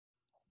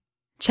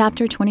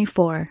Chapter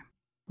 24.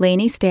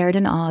 Laney stared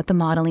in awe at the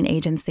modeling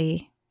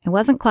agency. It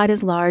wasn't quite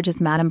as large as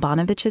Madame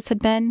Bonavich's had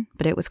been,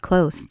 but it was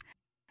close.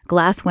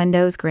 Glass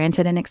windows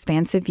granted an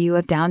expansive view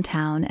of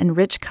downtown, and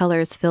rich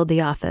colors filled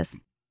the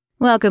office.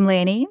 "Welcome,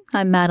 Laney.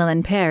 I'm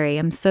Madeline Perry.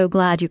 I'm so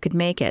glad you could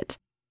make it."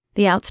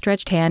 The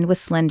outstretched hand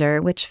was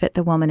slender, which fit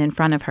the woman in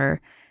front of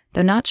her.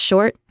 Though not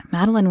short,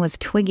 Madeline was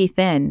twiggy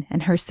thin,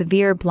 and her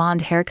severe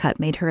blonde haircut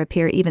made her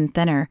appear even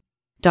thinner.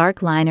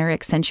 Dark liner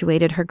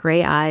accentuated her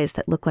gray eyes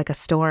that looked like a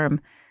storm.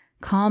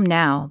 Calm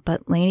now,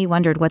 but Laney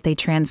wondered what they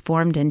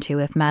transformed into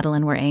if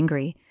Madeline were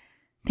angry.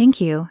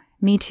 "Thank you.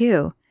 Me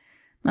too.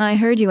 I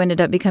heard you ended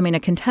up becoming a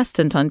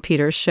contestant on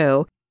Peter's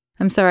show.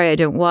 I'm sorry I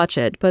don't watch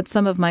it, but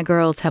some of my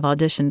girls have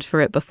auditioned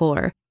for it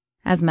before."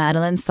 As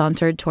Madeline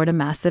sauntered toward a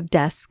massive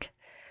desk,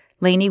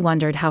 Laney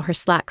wondered how her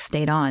slacks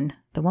stayed on.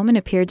 The woman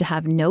appeared to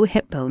have no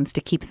hip bones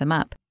to keep them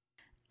up.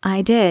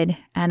 "I did,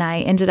 and I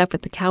ended up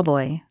with the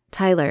cowboy,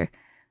 Tyler."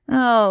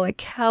 "Oh, a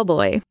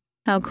cowboy.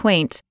 How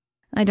quaint.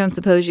 I don't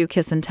suppose you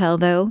kiss and tell,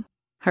 though?"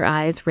 Her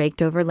eyes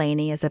raked over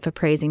Laney as if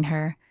appraising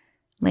her.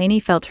 Laney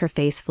felt her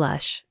face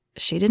flush.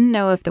 She didn't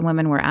know if the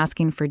women were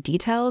asking for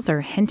details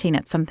or hinting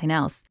at something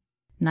else.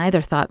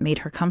 Neither thought made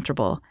her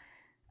comfortable.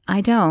 "I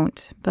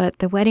don't, but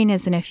the wedding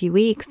is in a few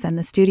weeks and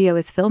the studio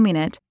is filming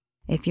it.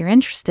 If you're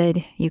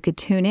interested, you could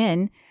tune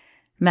in."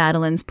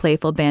 Madeline's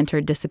playful banter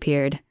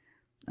disappeared.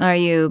 "Are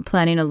you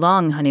planning a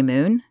long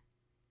honeymoon?"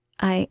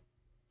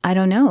 I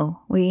don't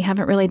know. We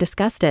haven't really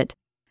discussed it.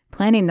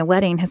 Planning the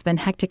wedding has been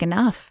hectic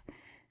enough."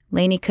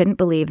 Laney couldn't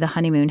believe the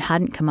honeymoon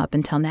hadn't come up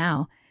until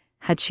now.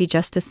 Had she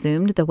just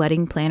assumed the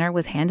wedding planner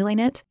was handling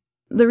it?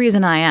 "The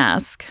reason I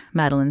ask,"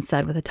 Madeline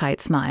said with a tight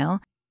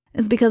smile,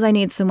 "is because I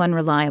need someone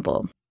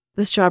reliable.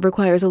 This job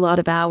requires a lot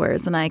of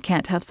hours, and I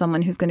can't have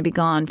someone who's going to be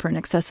gone for an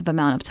excessive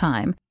amount of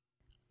time."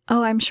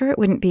 "Oh, I'm sure it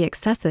wouldn't be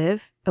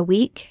excessive. A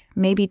week,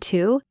 maybe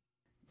 2.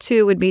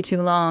 2 would be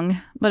too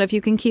long, but if you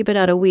can keep it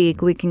at a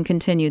week, we can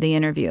continue the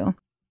interview."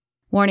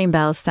 Warning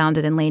bells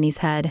sounded in Laney's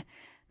head.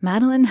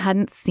 Madeline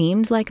hadn't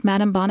seemed like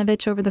Madame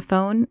Bonavich over the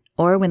phone,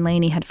 or when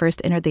Laney had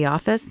first entered the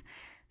office,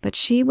 but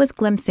she was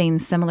glimpsing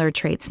similar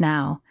traits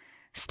now.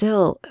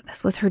 Still,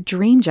 this was her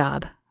dream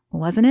job,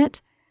 wasn't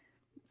it?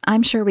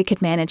 "I'm sure we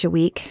could manage a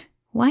week."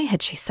 Why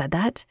had she said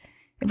that?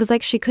 It was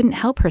like she couldn't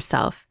help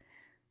herself.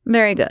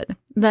 "Very good.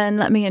 Then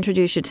let me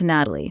introduce you to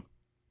Natalie."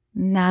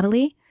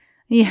 "Natalie?"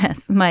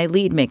 "Yes, my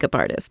lead makeup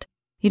artist.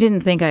 You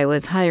didn't think I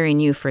was hiring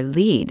you for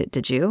lead,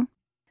 did you?"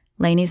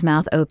 Laney's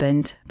mouth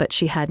opened, but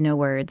she had no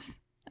words.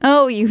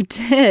 "Oh, you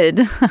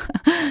did?"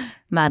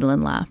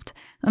 Madeline laughed.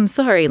 "I'm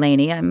sorry,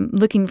 Laney. I'm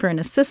looking for an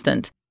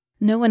assistant.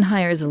 No one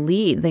hires a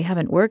lead they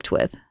haven't worked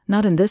with,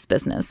 not in this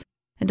business.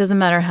 It doesn't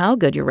matter how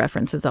good your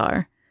references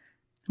are."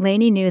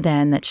 Laney knew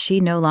then that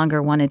she no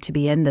longer wanted to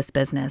be in this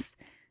business.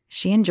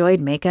 She enjoyed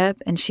makeup,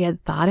 and she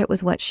had thought it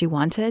was what she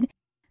wanted,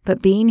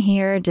 but being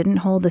here didn't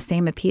hold the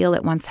same appeal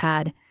it once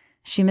had.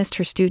 She missed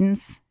her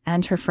students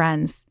and her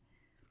friends.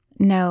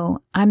 "No,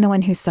 I'm the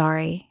one who's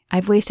sorry.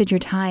 I've wasted your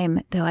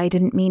time, though I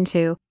didn't mean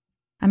to.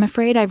 I'm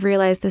afraid I've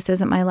realized this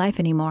isn't my life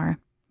anymore.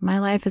 My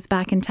life is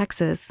back in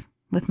Texas,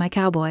 with my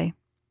cowboy."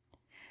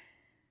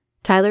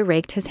 Tyler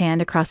raked his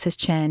hand across his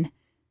chin.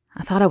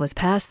 "I thought I was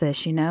past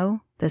this,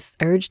 this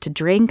urge to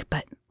drink,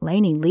 but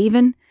Laney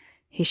leaving?"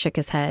 He shook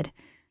his head.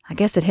 "I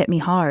guess it hit me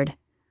hard."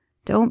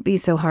 "Don't be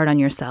so hard on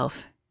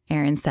yourself,"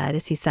 Aaron said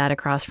as he sat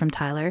across from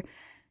Tyler.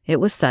 "It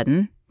was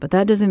sudden, but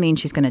that doesn't mean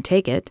she's going to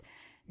take it.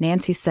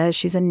 Nancy says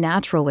she's a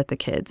natural with the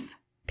kids.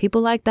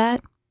 People like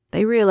that,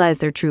 they realize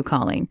their true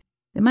calling.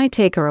 It might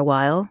take her a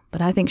while,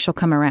 but I think she'll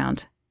come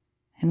around."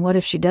 "And what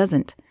if she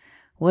doesn't?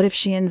 What if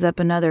she ends up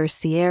another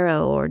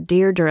Sierra or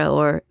Deirdre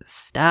or—"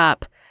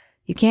 "Stop.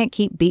 You can't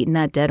keep beating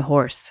that dead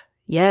horse.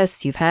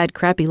 Yes, you've had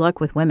crappy luck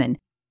with women,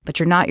 but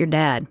you're not your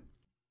dad."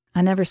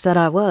 "I never said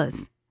I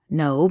was."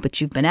 "No, but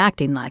you've been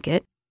acting like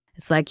it.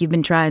 It's like you've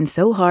been trying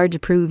so hard to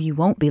prove you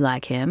won't be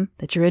like him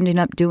that you're ending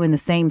up doing the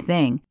same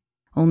thing.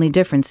 Only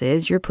difference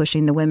is you're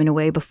pushing the women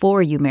away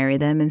before you marry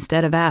them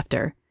instead of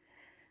after."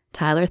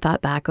 Tyler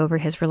thought back over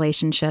his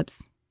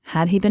relationships.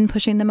 Had he been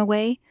pushing them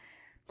away?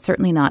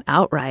 Certainly not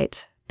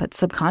outright, but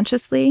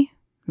subconsciously?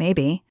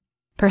 Maybe.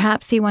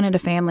 Perhaps he wanted a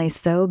family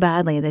so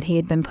badly that he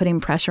had been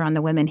putting pressure on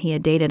the women he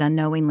had dated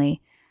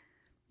unknowingly.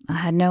 "I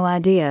had no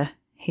idea,"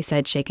 he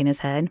said, shaking his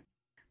head.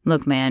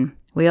 "Look, man,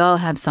 we all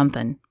have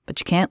something, but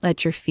you can't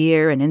let your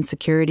fear and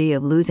insecurity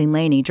of losing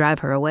Laney drive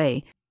her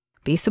away.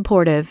 Be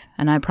supportive,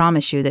 and I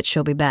promise you that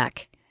she'll be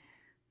back."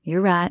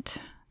 "You're right.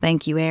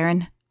 Thank you,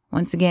 Aaron.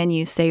 Once again,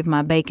 you've saved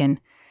my bacon."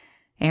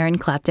 Aaron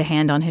clapped a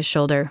hand on his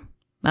shoulder.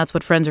 "That's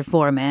what friends are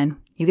for, man.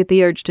 You get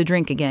the urge to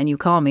drink again, you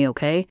call me,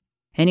 okay?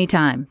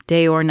 Anytime,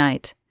 day or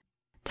night."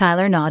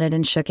 Tyler nodded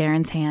and shook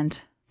Aaron's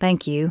hand.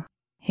 "Thank you."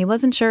 He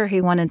wasn't sure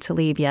he wanted to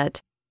leave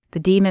yet. The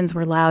demons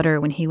were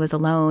louder when he was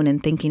alone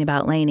and thinking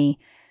about Laney,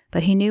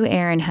 but he knew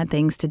Aaron had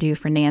things to do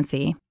for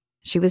Nancy.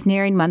 She was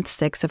nearing month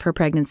 6 of her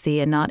pregnancy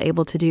and not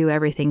able to do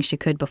everything she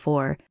could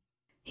before.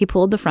 He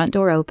pulled the front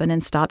door open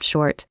and stopped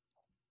short.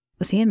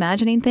 Was he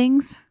imagining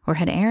things, or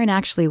had Aaron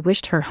actually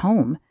wished her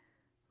home?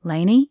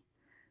 "Laney?"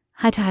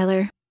 "Hi,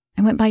 Tyler."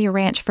 I went by your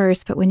ranch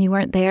first, but when you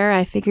weren't there,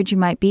 I figured you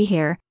might be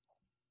here."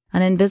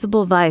 An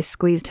invisible vice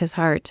squeezed his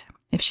heart.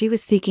 If she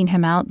was seeking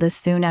him out this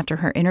soon after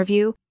her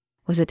interview,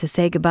 was it to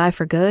say goodbye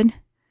for good?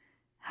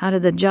 "How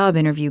did the job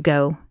interview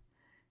go?"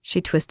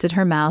 She twisted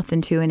her mouth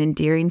into an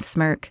endearing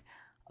smirk.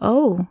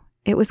 "Oh,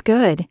 it was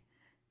good."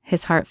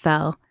 His heart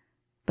fell.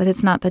 "But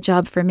it's not the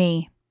job for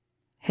me."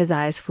 His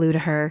eyes flew to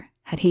her.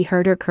 Had he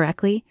heard her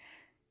correctly?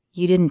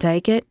 "You didn't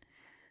take it?"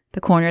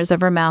 The corners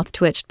of her mouth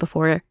twitched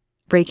before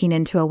breaking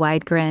into a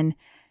wide grin.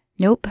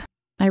 "Nope.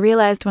 I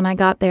realized when I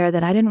got there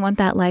that I didn't want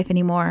that life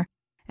anymore.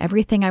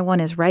 Everything I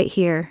want is right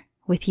here,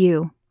 with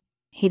you."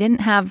 He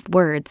didn't have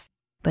words,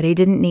 but he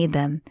didn't need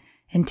them.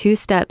 In 2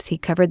 steps, he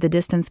covered the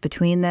distance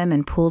between them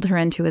and pulled her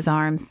into his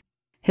arms.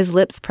 His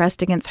lips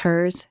pressed against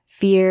hers,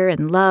 fear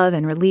and love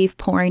and relief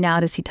pouring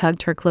out as he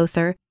tugged her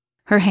closer.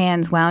 Her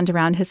hands wound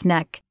around his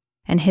neck,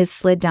 and his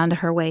slid down to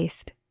her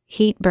waist.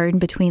 Heat burned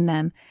between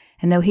them,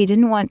 and though he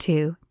didn't want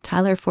to,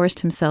 Tyler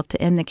forced himself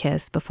to end the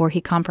kiss before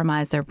he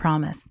compromised their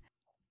promise.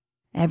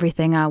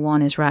 "Everything I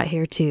want is right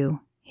here,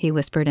 too," he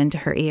whispered into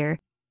her ear,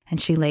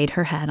 and she laid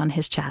her head on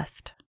his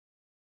chest.